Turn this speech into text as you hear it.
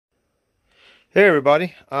Hey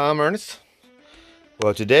everybody, I'm Ernest.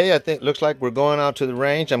 Well, today I think looks like we're going out to the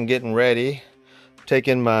range. I'm getting ready,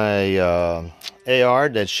 taking my AR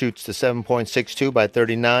that shoots the 7.62 by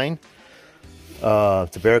 39. It's a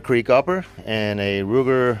Bear Creek upper and a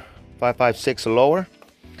Ruger 5.56 lower.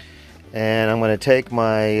 And I'm going to take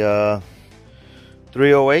my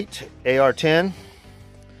 308 AR-10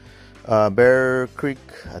 Bear Creek.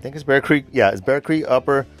 I think it's Bear Creek. Yeah, it's Bear Creek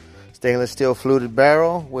upper. Stainless steel fluted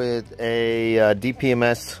barrel with a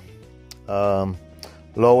DPMS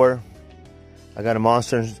lower. I got a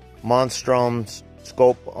Monstrum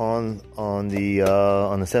scope on the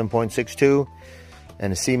 7.62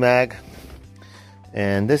 and a C-Mag.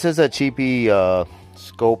 And this is a cheapy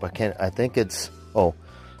scope. I think it's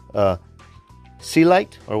Sea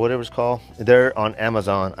Light or whatever it's called. They're on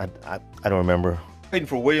Amazon. I don't remember. Waiting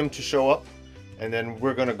for William to show up, and then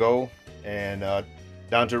we're gonna go and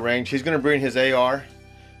down to the range. He's gonna bring his AR.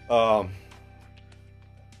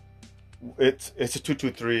 It's a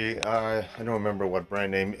 223. I don't remember what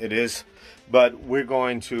brand name it is, but we're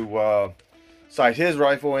going to sight his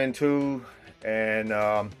rifle in too. And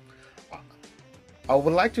I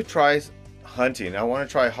would like to try hunting. I want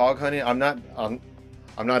to try hog hunting. I'm not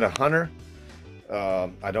a hunter.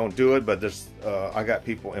 I don't do it, but there's I got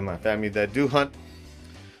people in my family that do hunt.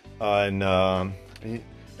 And I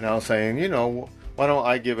was saying, you know, why don't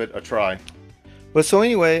I give it a try? But so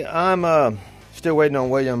anyway, I'm still waiting on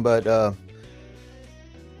William, but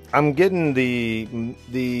I'm getting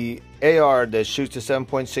the AR that shoots the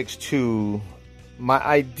 7.62. My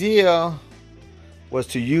idea was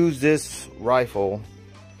to use this rifle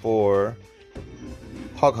for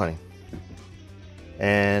hog hunting,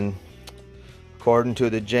 and according to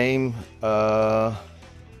the James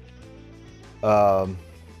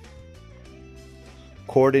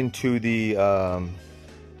according to the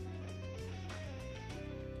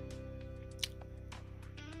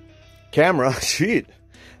camera sheet,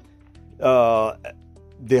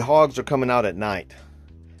 the hogs are coming out at night,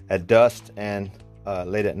 at dusk, and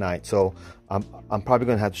late at night. So I'm probably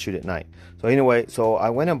gonna have to shoot at night. So anyway, so I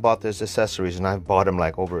went and bought this accessories, and I bought them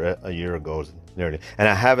like over a year ago nearly. And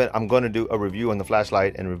I have it. I'm going to do a review on the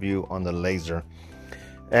flashlight and review on the laser.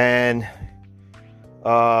 And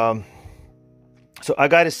so I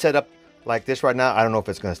got it set up like this right now. I don't know if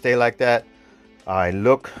it's going to stay like that. I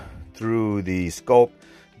look through the scope.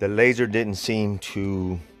 The laser didn't seem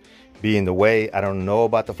to be in the way. I don't know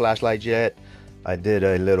about the flashlight yet. I did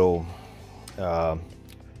a little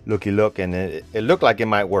looky look, and it looked like it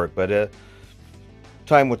might work, but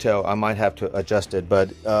time will tell. I might have to adjust it. But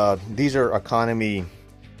these are economy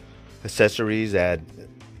accessories at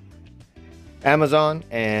Amazon,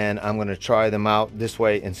 and I'm going to try them out this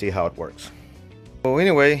way and see how it works. So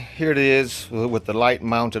anyway, here it is with the light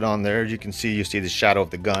mounted on there. As you can see, you see the shadow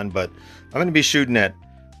of the gun, but I'm going to be shooting at,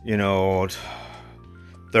 you know,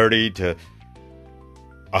 30 to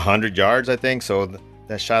 100 yards, I think. So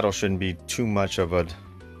that shadow shouldn't be too much of a,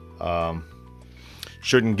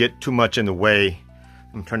 shouldn't get too much in the way.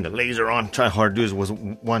 I'm turning the laser on, trying hard to do this with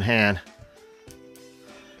one hand.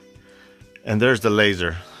 And there's the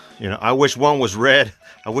laser. You know, I wish one was red.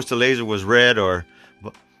 I wish the laser was red, or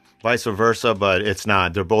vice versa, but it's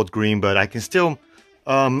not. They're both green, but I can still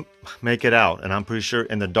make it out, and I'm pretty sure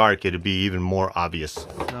in the dark it'd be even more obvious.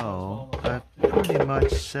 So I've pretty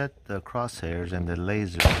much set the crosshairs and the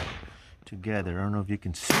laser together. I don't know if you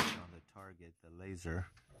can see on the target the laser.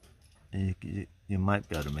 You might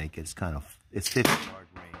be able to make it. It's 50-yard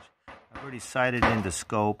range. I've already sighted in the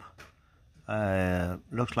scope.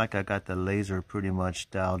 Looks like I got the laser pretty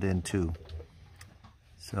much dialed in too.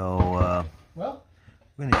 So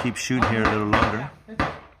we're going to keep shooting here a little longer.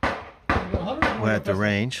 We're at the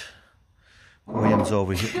range. William's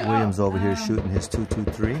over here shooting his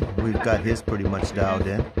 223. We've got his pretty much dialed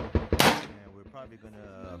in. And we're probably going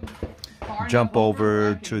to jump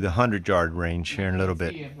over to the 100-yard range here in a little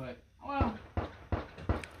bit.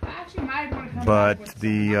 But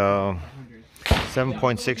the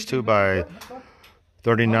 7.62 by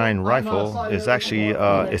 39 rifle is actually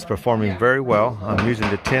is performing very well. I'm using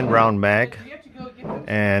the 10-round mag,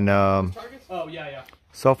 and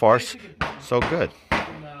so far so good.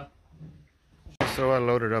 So I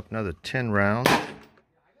loaded up another 10 rounds.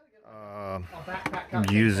 I'm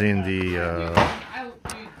using the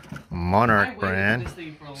Monarch brand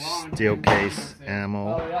steel case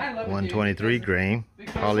ammo, 123 grain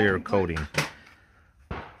polymer coating.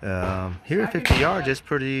 Here at 50 yards, it's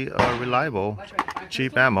pretty reliable,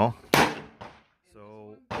 cheap ammo.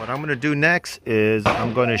 So what I'm going to do next is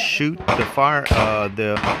I'm going to shoot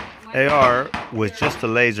the AR with just a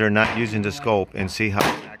laser, not using the scope, and see how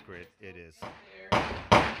accurate it is.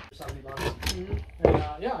 And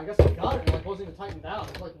yeah, I guess I got it. And like wasn't even tightened down.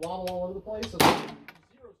 It was like wobble all over the place. And like,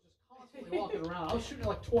 Zero's just constantly walking around. I was shooting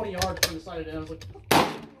like 20 yards from the side of it. And I was like, what the fuck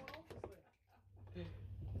is going on with this thing?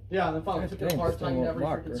 Yeah, and then finally took it apart, tightened every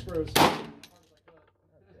freaking screws. I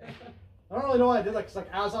don't really know why I did that, because like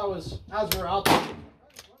as we were out there.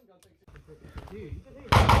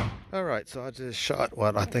 All right, so I just shot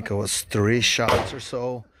what I think it was 3 shots or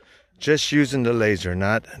so, just using the laser,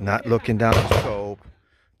 not looking down the scope.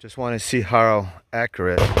 Just want to see how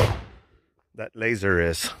accurate that laser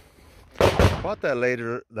is. I bought that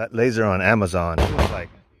laser on Amazon. It was like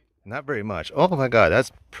not very much. Oh my God,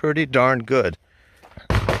 that's pretty darn good.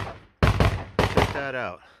 Check that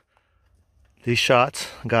out. These shots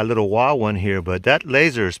got a little wild one here, but that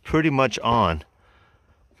laser is pretty much on.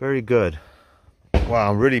 Very good.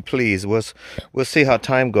 Wow, I'm really pleased. We'll see how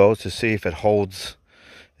time goes to see if it holds.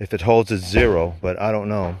 If it holds at 0, but I don't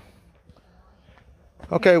know.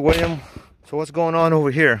 Okay, William. So what's going on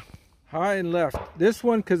over here? High and left. This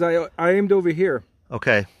one, because I aimed over here.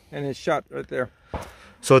 Okay. And it shot right there.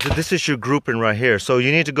 So this is your grouping right here. So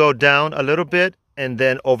you need to go down a little bit and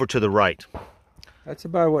then over to the right. That's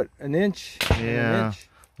about what, an inch? Yeah, an inch?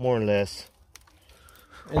 More or less.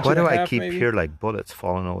 Inch Why do I half, keep maybe? here like bullets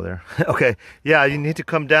falling over there? Okay, yeah, you need to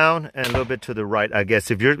come down and a little bit to the right, I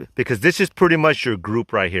guess, because this is pretty much your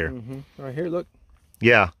group right here. Right here, look.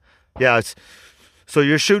 Yeah, so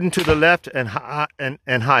you're shooting to the left and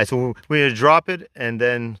high. So we need to drop it and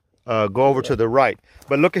then go over to the right.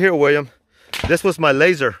 But look at here, William. This was my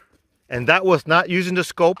laser, and that was not using the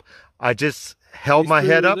scope. I just held my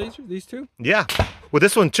head up. These two? Yeah, well,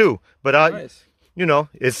 this one too. But nice. you know,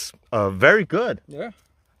 it's very good. Yeah.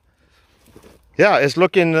 Yeah, it's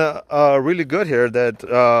looking really good here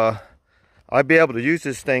that I'll be able to use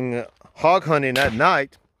this thing hog hunting at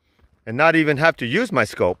night and not even have to use my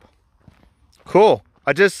scope. Cool.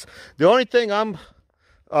 The only thing I'm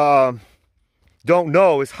don't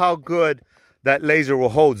know is how good that laser will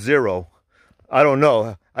hold 0. I don't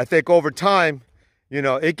know. I think over time, you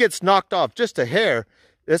know, it gets knocked off just a hair.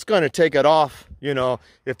 It's going to take it off. You know,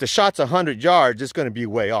 if the shot's 100 yards, it's going to be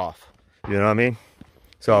way off. You know what I mean?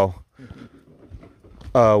 So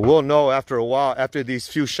we'll know after a while, after these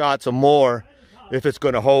few shots or more, if it's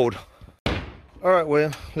going to hold. All right,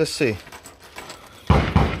 William, let's see. Go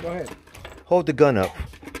ahead. Hold the gun up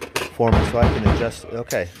for me so I can adjust.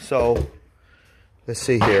 Okay, so let's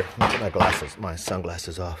see here. Let me get my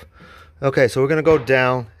sunglasses off. Okay, so we're going to go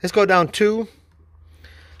down. Let's go down 2.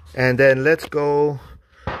 And then let's go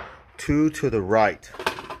 2 to the right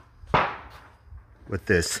with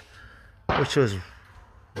this, which was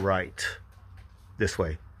right this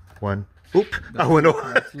way. 1. Oop! I went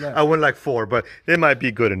over. I went like 4, but it might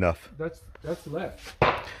be good enough. That's left.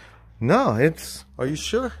 No, it's. Are you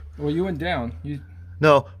sure? Well, you went down.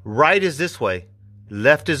 No, right is this way.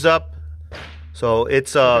 Left is up. So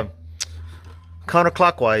it's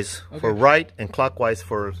counterclockwise for right and clockwise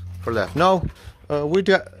for left. No,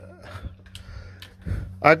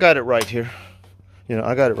 I got it right here. You know,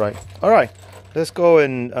 I got it right. All right, let's go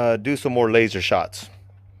and do some more laser shots.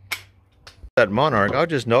 That Monarch, I was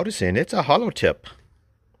just noticing, it's a hollow tip.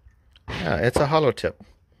 Yeah, it's a hollow tip.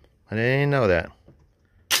 I didn't know that.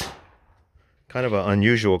 Kind of an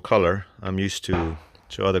unusual color. I'm used to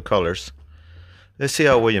other colors. Let's see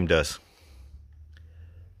how William does.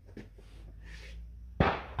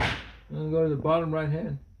 I'm gonna go to the bottom right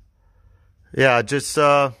hand. Yeah, just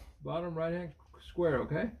Bottom right hand square,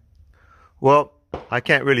 okay? Well, I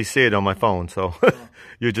can't really see it on my phone, so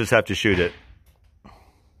you just have to shoot it.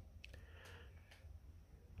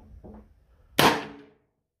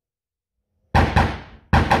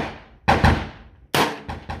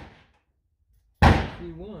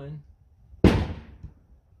 C1.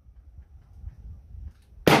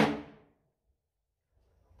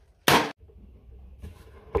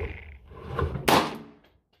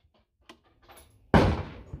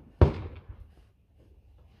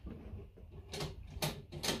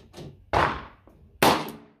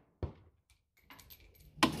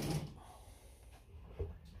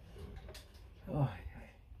 Oh,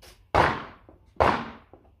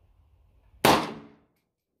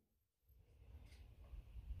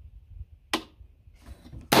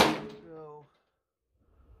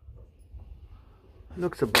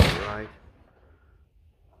 Looks about right.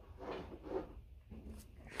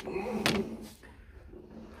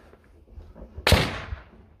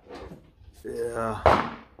 Yeah.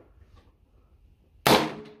 I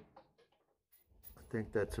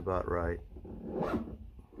think that's about right.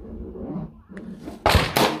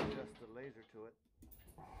 Adjust the laser to it.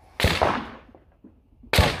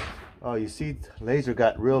 Oh, you see, laser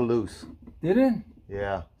got real loose. did it?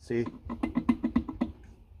 Yeah, see?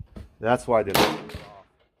 That's why the laser is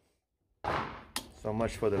off. So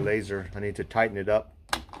much for the laser. I need to tighten it up.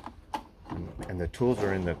 And the tools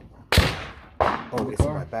are in the... Oh, it's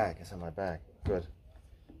in my bag. It's in my bag. Good.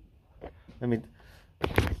 Let me...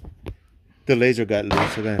 The laser got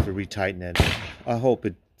loose, so I'm going to have to retighten it. I hope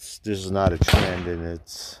this is not a trend and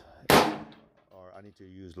it's... Or I need to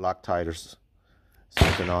use Loctite or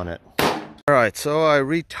something on it. Alright, so I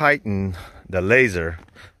retightened the laser.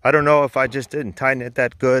 I don't know if I just didn't tighten it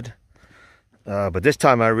that good. But this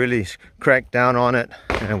time I really cranked down on it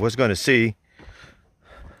and was going to see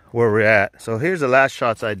where we're at. So here's the last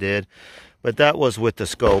shots I did, but that was with the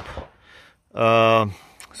scope.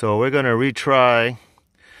 So we're going to retry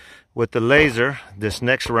with the laser this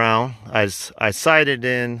next round. I sighted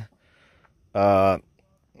in, I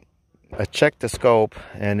checked the scope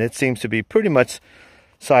and it seems to be pretty much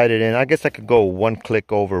sighted in. I guess I could go one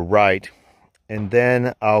click over right, and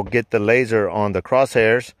then I'll get the laser on the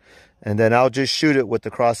crosshairs, and then I'll just shoot it with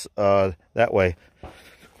the cross that way.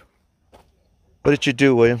 What did you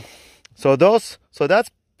do, William? So that's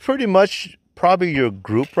pretty much probably your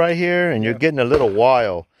group right here, and you're getting a little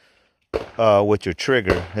wild with your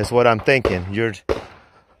trigger. Is what I'm thinking. Like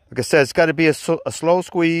I said, it's got to be a slow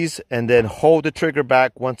squeeze, and then hold the trigger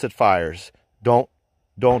back once it fires. Don't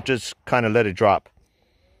just kind of let it drop.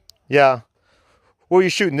 Yeah. Where are you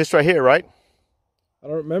shooting? This right here, right? I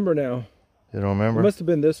don't remember now. You don't remember? It must have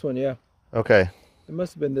been this one, yeah. Okay. It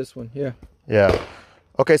must have been this one, yeah. Yeah.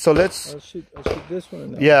 Okay, so let's... I'll shoot this one.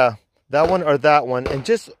 And that yeah, that one or that one. And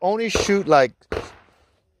just only shoot like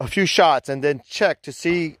a few shots and then check to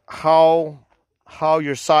see how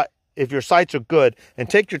your sight, if your sights are good. And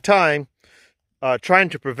take your time trying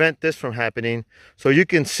to prevent this from happening so you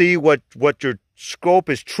can see what your scope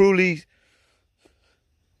is truly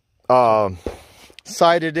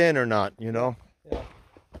sighted in or not, you know? Yeah.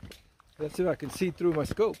 Let's see if I can see through my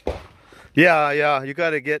scope. Yeah, you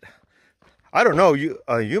got to get... I don't know,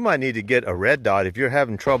 you might need to get a red dot if you're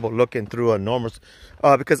having trouble looking through a normal...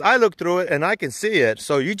 because I look through it and I can see it.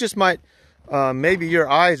 So you just might... maybe your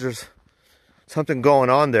eyes, there's something going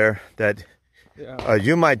on there that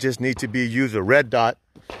you might just need to use a red dot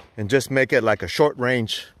and just make it like a short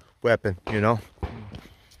range weapon, you know?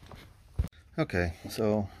 Okay,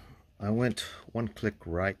 so I went one click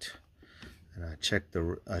right and I checked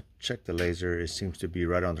the laser. It seems to be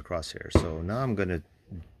right on the crosshair. So now I'm going to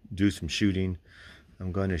do some shooting.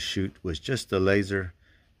 I'm going to shoot with just the laser,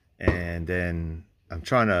 and then I'm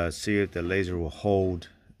trying to see if the laser will hold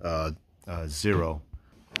 0.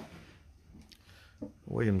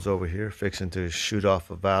 William's over here fixing to shoot off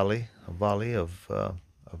a volley of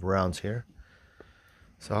rounds here.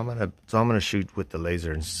 So I'm gonna shoot with the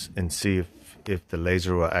laser and see if the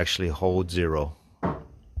laser will actually hold 0.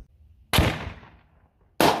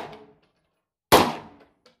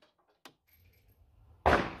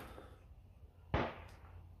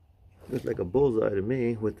 Looks like a bullseye to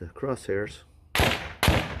me with the crosshairs.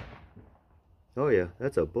 Oh yeah,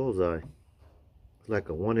 that's a bullseye. It's like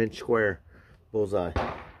a 1-inch square bullseye.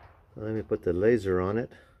 So let me put the laser on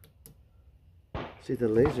it. See the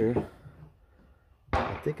laser?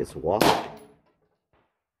 I think it's walking.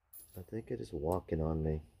 I think it is walking on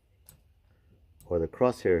me. Or the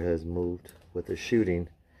crosshair has moved with the shooting,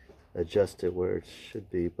 adjusted where it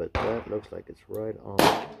should be, but that looks like it's right on.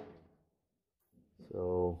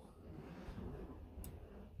 So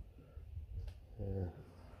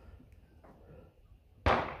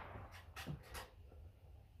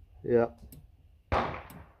yeah,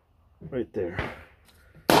 right there.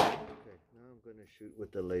 Okay, now I'm going to shoot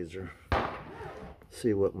with the laser.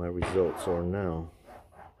 See what my results are now.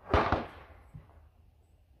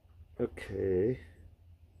 Okay.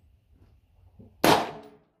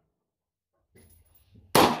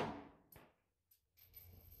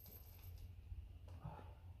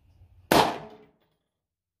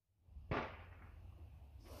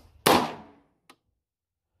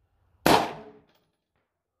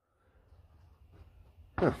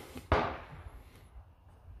 Huh.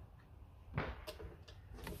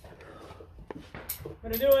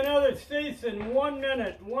 Gonna do another cease in 1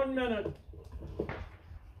 minute. 1 minute.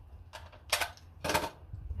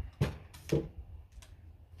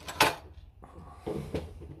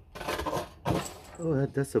 Oh,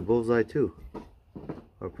 that's a bullseye too.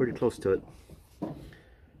 Or pretty close to it.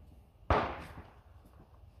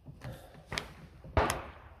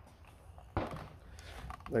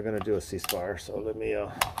 They're gonna do a ceasefire, so let me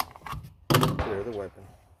clear the weapon.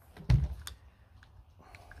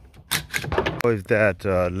 If that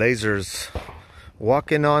laser's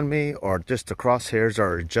walking on me or just the crosshairs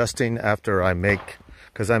are adjusting after I make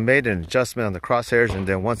because I made an adjustment on the crosshairs, and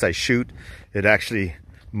then once I shoot, it actually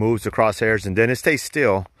moves the crosshairs and then it stays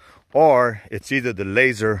still, or it's either the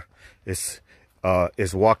laser is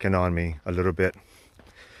walking on me a little bit.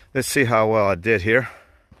 Let's see how well I did here.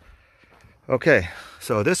 Okay,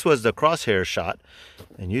 so this was the crosshair shot,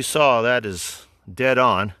 and you saw that is dead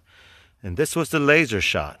on, and this was the laser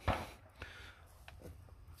shot.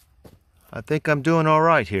 I think I'm doing all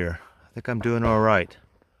right here. I think I'm doing all right.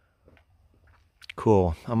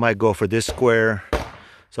 Cool. I might go for this square.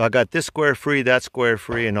 So I got this square free, that square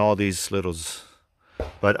free, and all these littles.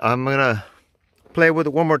 But I'm gonna play with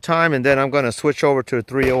it one more time, and then I'm gonna switch over to a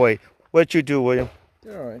 308. What'd you do, William?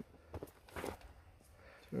 They're all right.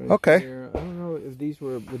 Okay. Here. I don't know if these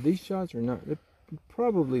were these shots or not.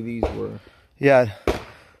 Probably these were. Yeah.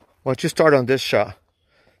 Why don't you start on this shot?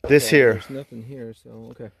 This here. There's nothing here, so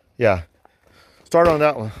okay. Yeah. Start on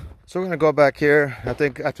that one. So we're gonna go back here. I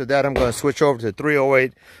think after that I'm gonna switch over to the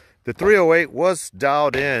 308. The 308 was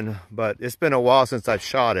dialed in, but it's been a while since I've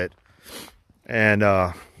shot it. And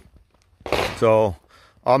so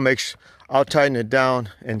I'll tighten it down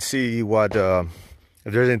and see what if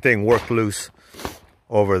there's anything worked loose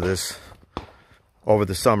over the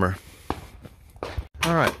summer.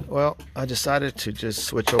 All right, well, I decided to just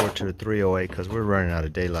switch over to the 308 because we're running out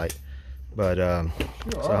of daylight. But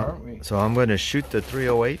so I'm going to shoot the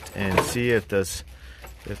 308 and see if the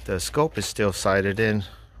scope is still sighted in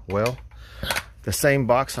well. The same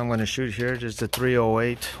box I'm going to shoot here is the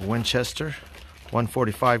 308 Winchester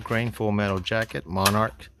 145 grain full metal jacket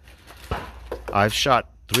Monarch. I've shot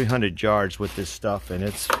 300 yards with this stuff, and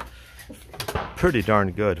it's pretty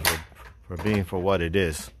darn good for being for what it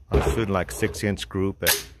is. I'm shooting like 6-inch group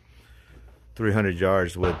at 300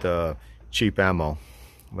 yards with cheap ammo.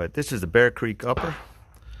 But this is the Bear Creek upper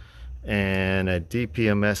and a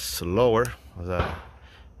DPMS lower,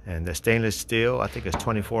 and the stainless steel. I think it's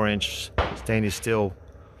 24-inch stainless steel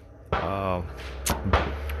barrel.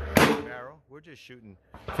 We're just shooting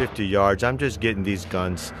 50 yards. I'm just getting these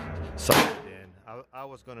guns sighted in. I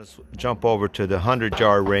was going to jump over to the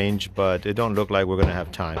 100-yard range, but it don't look like we're going to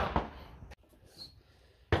have time.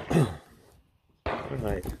 All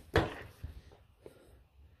right.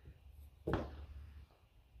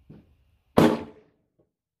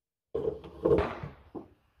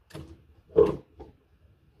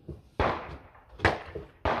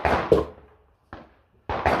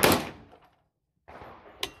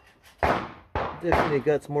 Definitely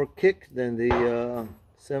got some more kick than the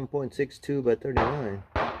 7.62 by 39.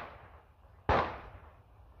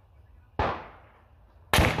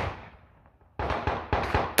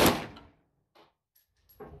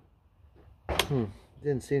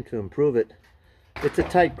 Didn't seem to improve it. It's a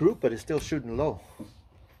tight group, but it's still shooting low.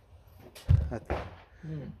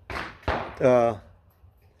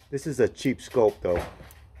 This is a cheap scope, though.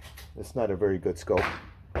 It's not a very good scope.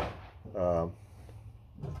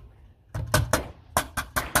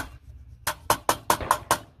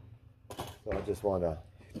 So I just want to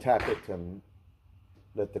tap it to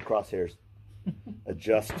let the crosshairs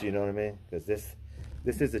adjust, you know what I mean? Because this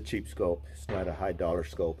is a cheap scope. It's not a high dollar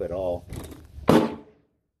scope at all. Was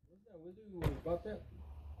that with you when you bought that?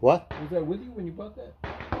 What? Was that with you when you bought that?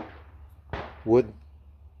 Wooden.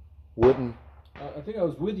 I think I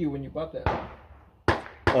was with you when you bought that.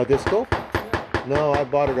 This scope? Yeah. No, I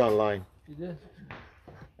bought it online. You did?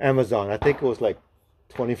 Amazon. I think it was like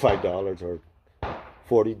 $25 or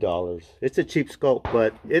 $40. It's a cheap scope,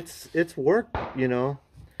 but it's worked, you know,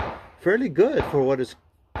 fairly good for what it's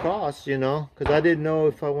cost, you know, because I didn't know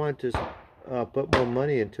if I wanted to put more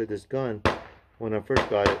money into this gun when I first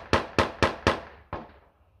got it.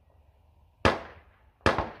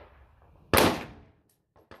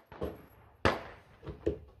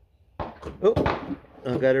 Oh,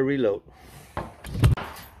 I got to reload.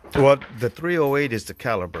 Well, the 308 is the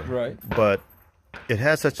caliber, Right. But it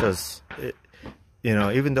has such a, you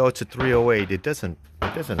know, even though it's a 308, it doesn't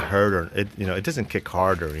hurt, or it doesn't kick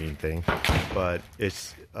hard or anything. But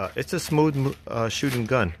it's a smooth shooting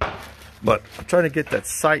gun. But I'm trying to get that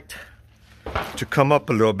sight to come up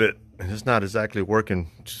a little bit, and it's not exactly working.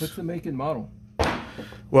 What's the make and model?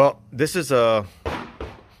 Well, this is a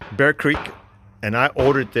Bear Creek, and I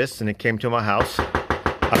ordered this, and it came to my house.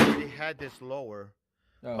 I already had this lower.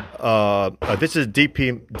 Oh. This is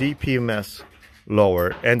DPMS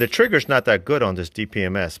lower, and the trigger's not that good on this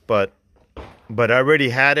DPMS, but I already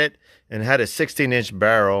had it and had a 16-inch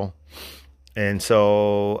barrel, and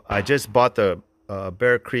so I just bought the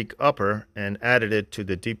Bear Creek upper and added it to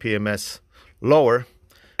the DPMS lower,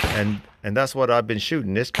 and that's what I've been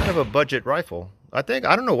shooting. It's kind of a budget rifle. I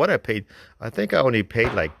don't know what I paid. I think I only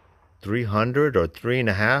paid like $300 or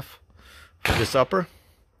 $3.50 for this upper.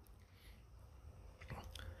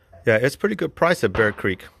 Yeah, it's pretty good price at Bear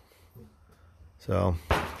Creek. So.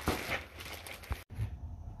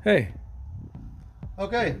 Hey.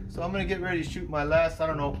 Okay, so I'm gonna get ready to shoot my last, I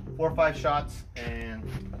don't know, 4 or 5 shots, and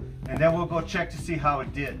then we'll go check to see how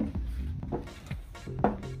it did.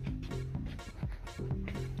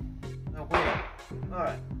 Oh, wait. All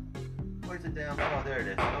right. Where's the damn? Oh, there it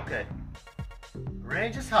is. Okay.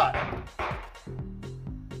 Range is hot.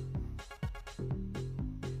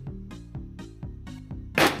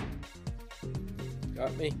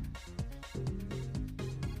 Got me.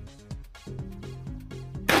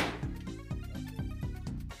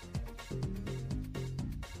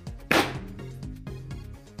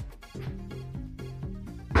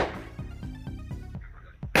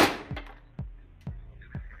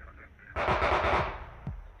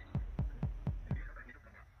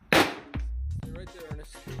 Right there,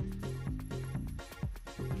 Ernest.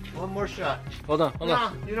 One more shot. Hold on, hold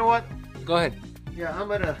on. You know what? Go ahead. Yeah, I'm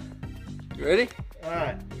gonna. You ready? All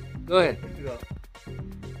right. Go ahead. Here we go.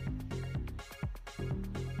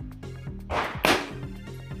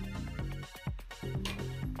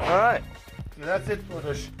 All right. So that's it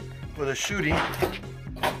for the shooting.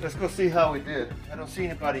 Let's go see how we did. I don't see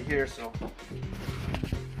anybody here, so.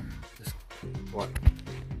 What?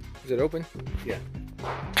 Is it open? Yeah.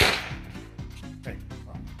 Hey.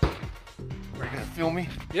 Are you gonna film me?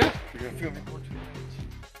 Yeah. You're gonna film me?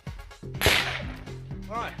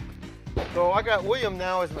 All right. So I got William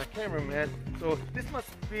now as my cameraman. So this must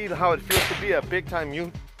be how it feels to be a big-time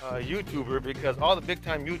YouTuber, because all the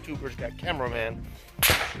big-time YouTubers got cameraman,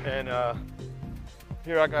 and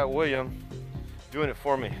here I got William doing it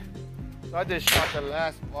for me. So I just shot the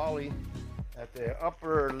last volley at the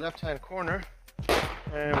upper left-hand corner,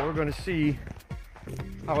 and we're going to see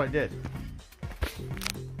how I did.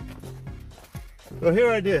 So here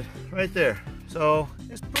I did, right there. So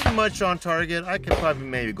it's pretty much on target. I could probably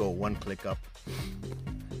maybe go 1 click up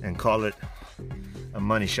and call it a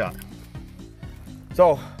money shot.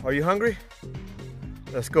 So, are you hungry?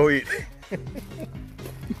 Let's go eat.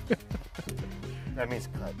 That means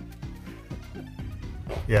cut.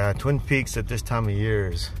 Yeah, Twin Peaks at this time of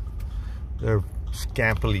year they're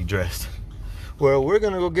scampily dressed. Well, we're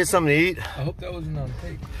gonna go get something to eat. I hope that wasn't on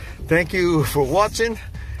tape. Thank you for watching,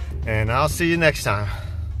 and I'll see you next time.